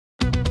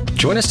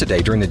Join us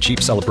today during the Jeep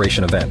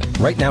Celebration event.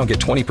 Right now, get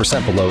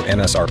 20% below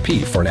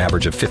MSRP for an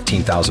average of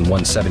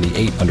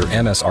 $15,178 under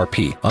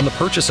MSRP on the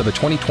purchase of a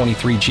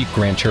 2023 Jeep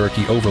Grand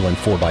Cherokee Overland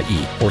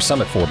 4xE or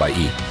Summit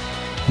 4xE.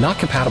 Not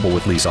compatible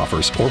with lease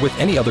offers or with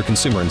any other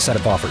consumer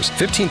incentive offers.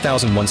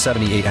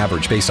 $15,178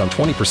 average based on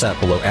 20%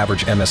 below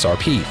average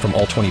MSRP from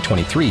all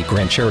 2023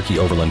 Grand Cherokee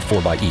Overland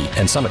 4xE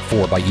and Summit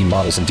 4xE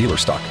models in dealer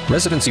stock.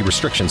 Residency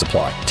restrictions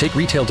apply. Take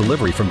retail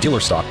delivery from dealer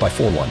stock by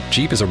 4/1.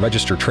 Jeep is a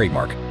registered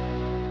trademark.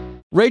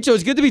 Rachel,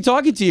 it's good to be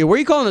talking to you. Where are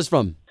you calling us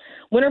from?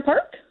 Winter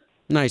Park.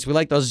 Nice. We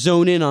like to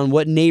zone in on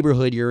what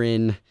neighborhood you're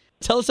in.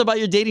 Tell us about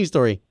your dating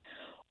story.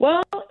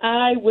 Well,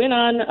 I went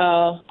on an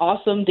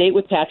awesome date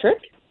with Patrick.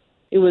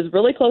 It was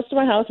really close to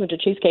my house. Went to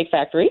Cheesecake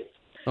Factory.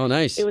 Oh,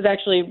 nice. It was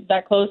actually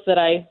that close that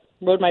I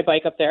rode my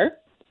bike up there.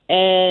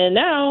 And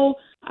now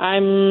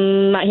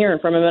I'm not hearing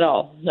from him at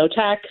all. No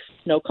texts,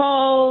 no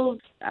calls,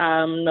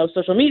 no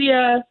social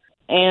media.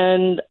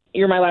 And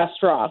you're my last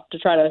straw to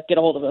try to get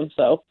a hold of him,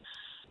 so...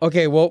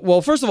 Okay,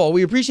 well, first of all,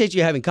 we appreciate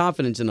you having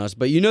confidence in us,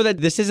 but you know that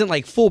this isn't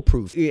like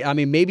foolproof. I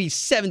mean, maybe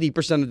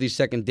 70% of these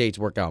second dates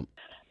work out.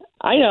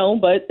 I know,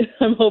 but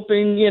I'm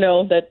hoping,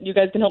 that you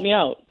guys can help me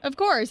out. Of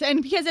course,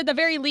 and because at the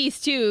very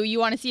least, too, you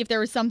want to see if there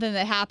was something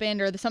that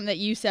happened or something that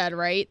you said,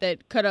 right,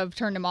 that could have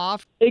turned him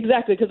off.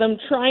 Exactly, because I'm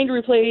trying to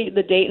replay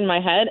the date in my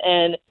head,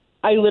 and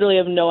I literally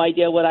have no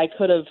idea what I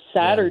could have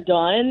said or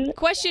done.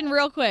 Question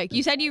real quick.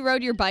 You said you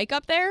rode your bike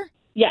up there?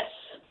 Yes.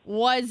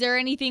 Was there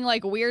anything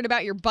weird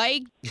about your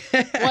bike?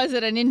 Was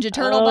it a Ninja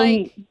Turtle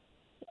bike?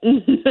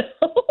 No.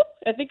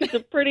 I think it's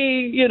a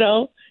pretty,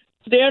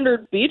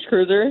 standard beach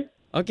cruiser.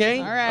 Okay.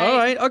 All right. All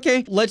right.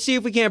 Okay. Let's see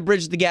if we can't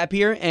bridge the gap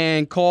here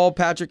and call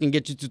Patrick and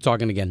get you two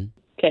talking again.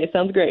 Okay.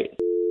 Sounds great.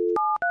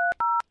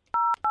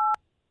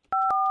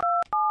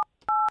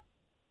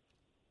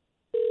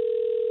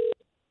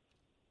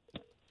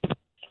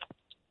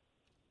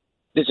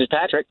 This is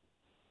Patrick.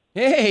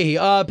 Hey,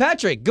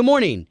 Patrick, good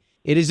morning.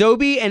 It is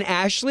Obie and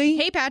Ashley.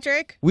 Hey,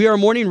 Patrick. We are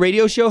morning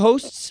radio show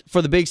hosts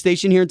for the big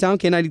station here in town,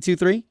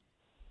 K92.3.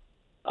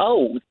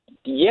 Oh,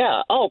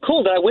 yeah. Oh,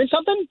 cool. Did I win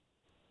something?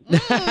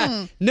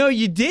 No,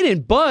 you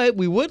didn't, but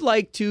we would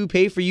like to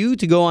pay for you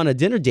to go on a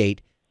dinner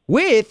date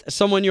with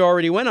someone you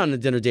already went on a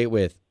dinner date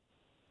with.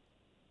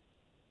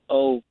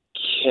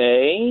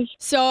 Okay.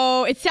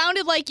 So it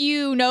sounded like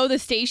you know the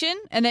station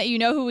and that you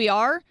know who we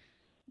are.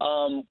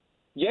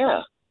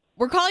 Yeah.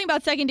 We're calling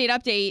about second date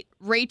update,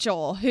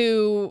 Rachel,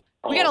 who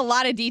we got a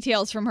lot of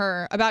details from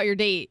her about your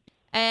date.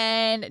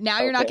 And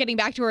now you're not getting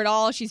back to her at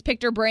all. She's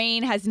picked her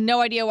brain, has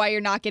no idea why you're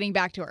not getting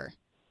back to her.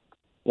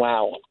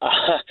 Wow.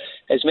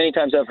 As many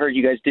times I've heard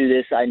you guys do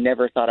this, I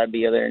never thought I'd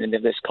be other end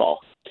of this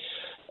call.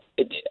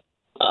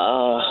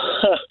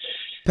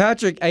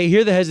 Patrick, I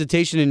hear the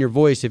hesitation in your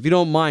voice. If you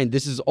don't mind,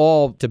 this is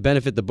all to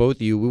benefit the both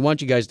of you. We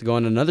want you guys to go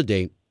on another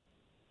date.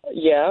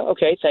 Yeah,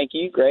 okay, thank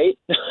you. Great.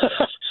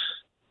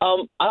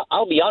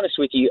 I'll be honest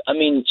with you. I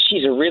mean,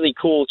 she's a really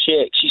cool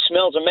chick. She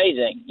smells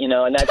amazing,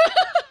 and that's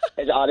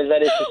as odd as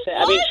that is to say.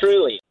 I mean,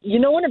 truly.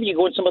 Whenever you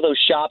go in some of those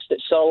shops that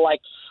sell,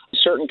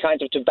 certain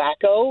kinds of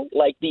tobacco,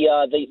 like the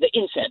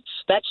incense,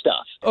 that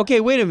stuff.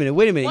 Okay, wait a minute.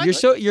 What?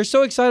 You're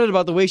so excited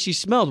about the way she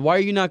smelled. Why are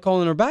you not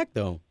calling her back,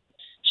 though?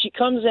 She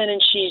comes in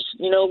and she's,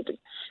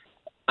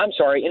 I'm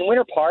sorry, in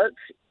Winter Park,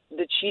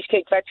 the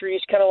Cheesecake Factory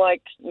is kind of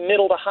like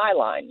middle to high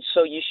line.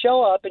 So you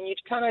show up and you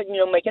kind of,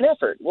 make an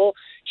effort. Well,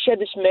 she had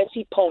this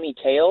messy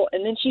ponytail,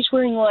 and then she's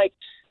wearing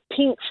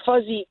pink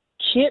fuzzy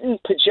kitten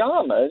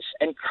pajamas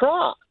and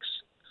Crocs.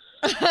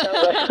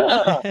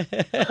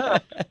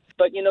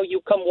 But, you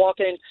come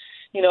walking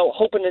in,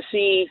 hoping to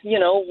see,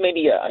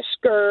 maybe a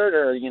skirt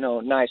or,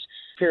 a nice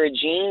pair of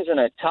jeans and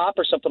a top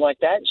or something like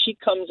that. And she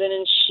comes in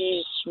and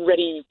she's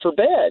ready for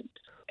bed.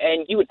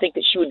 And you would think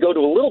that she would go to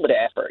a little bit of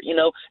effort,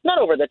 not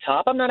over the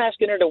top. I'm not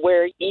asking her to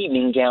wear an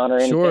evening gown or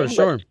anything.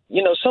 Sure.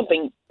 But,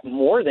 something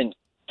more than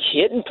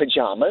kitten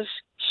pajamas.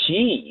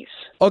 Jeez.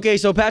 Okay,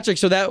 so Patrick,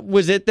 so that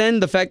was it then?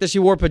 The fact that she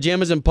wore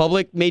pajamas in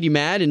public made you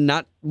mad and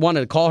not want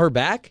to call her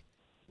back?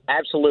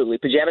 Absolutely.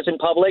 Pajamas in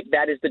public,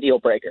 that is the deal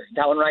breaker.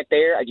 That one right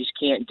there, I just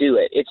can't do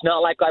it. It's not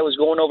like I was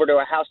going over to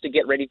a house to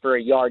get ready for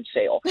a yard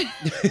sale.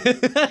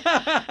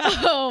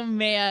 Oh,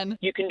 man.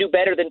 You can do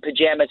better than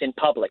pajamas in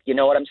public. You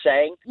know what I'm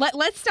saying?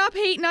 Let's stop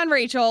hating on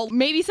Rachel.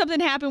 Maybe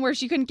something happened where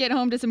she couldn't get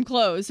home to some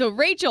clothes. So,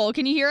 Rachel,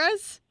 can you hear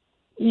us?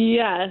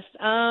 Yes.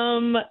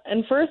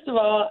 And first of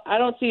all, I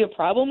don't see a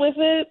problem with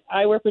it.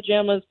 I wear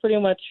pajamas pretty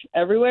much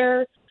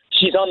everywhere.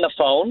 She's on the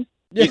phone.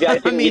 You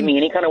guys didn't give me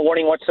any kind of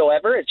warning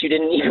whatsoever. You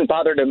didn't even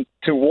bother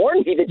to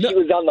warn me that she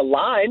was on the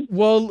line.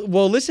 Well,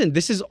 listen,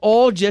 this is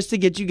all just to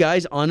get you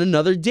guys on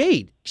another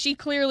date. She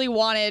clearly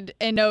wanted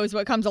and knows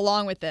what comes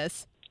along with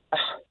this.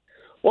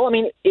 Well, I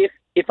mean,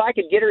 if I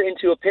could get her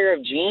into a pair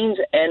of jeans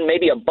and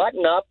maybe a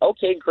button-up,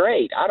 okay,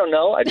 great. I don't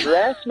know, a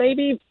dress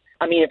maybe.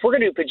 I mean, if we're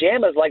going to do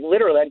pajamas, like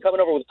literally, I'm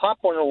coming over with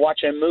popcorn and we're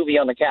watching a movie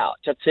on the couch.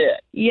 That's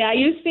it. Yeah,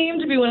 you seem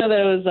to be one of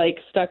those, like,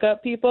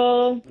 stuck-up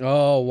people.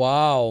 Oh,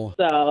 wow.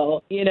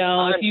 So, you know,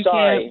 I'm if you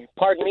sorry. can't...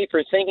 Pardon me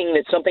for thinking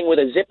that something with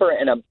a zipper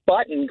and a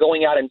button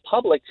going out in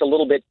public's a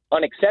little bit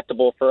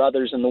unacceptable for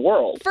others in the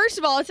world. First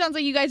of all, it sounds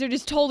like you guys are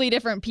just totally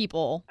different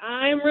people.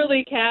 I'm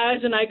really cash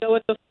and I go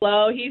with the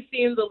flow. He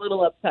seems a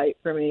little uptight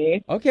for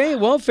me. Okay,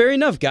 well, fair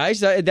enough, guys.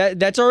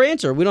 That's our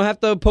answer. We don't have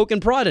to poke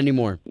and prod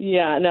anymore.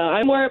 Yeah, no,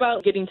 I'm more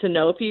about getting to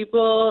know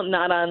people,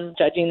 not on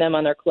judging them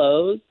on their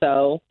clothes,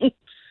 so...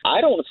 I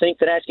don't think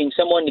that asking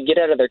someone to get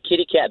out of their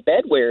kitty cat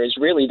bedwear is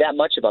really that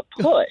much of a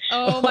push.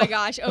 Oh my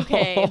gosh,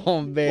 okay.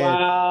 Oh, man.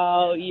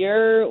 Wow,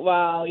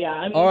 yeah,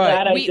 I'm All right.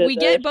 glad I did We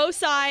this. get both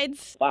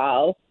sides.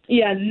 Wow.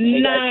 Yeah,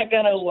 not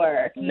gonna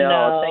work.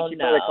 No, thank you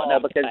for letting me know,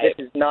 because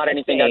this is not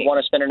anything I'd want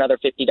to spend another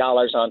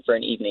 $50 on for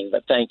an evening,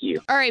 but thank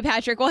you. All right,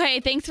 Patrick. Well, hey,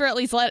 thanks for at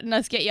least letting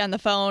us get you on the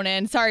phone,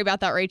 and sorry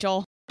about that,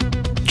 Rachel.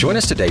 Join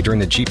us today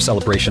during the Jeep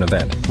Celebration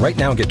event. Right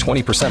now, get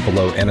 20%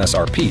 below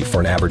MSRP for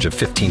an average of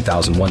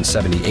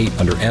 $15,178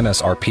 under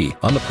MSRP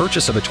on the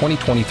purchase of a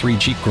 2023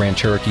 Jeep Grand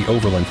Cherokee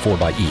Overland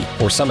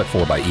 4xE or Summit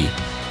 4xE.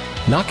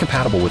 Not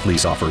compatible with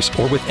lease offers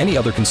or with any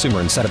other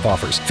consumer incentive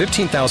offers.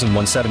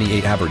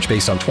 $15,178 average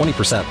based on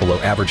 20% below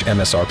average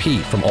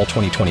MSRP from all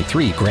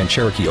 2023 Grand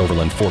Cherokee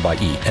Overland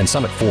 4xE and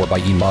Summit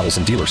 4xE models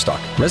in dealer stock.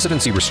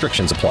 Residency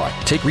restrictions apply.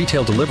 Take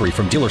retail delivery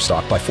from dealer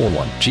stock by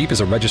 4/1. Jeep is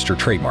a registered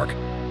trademark.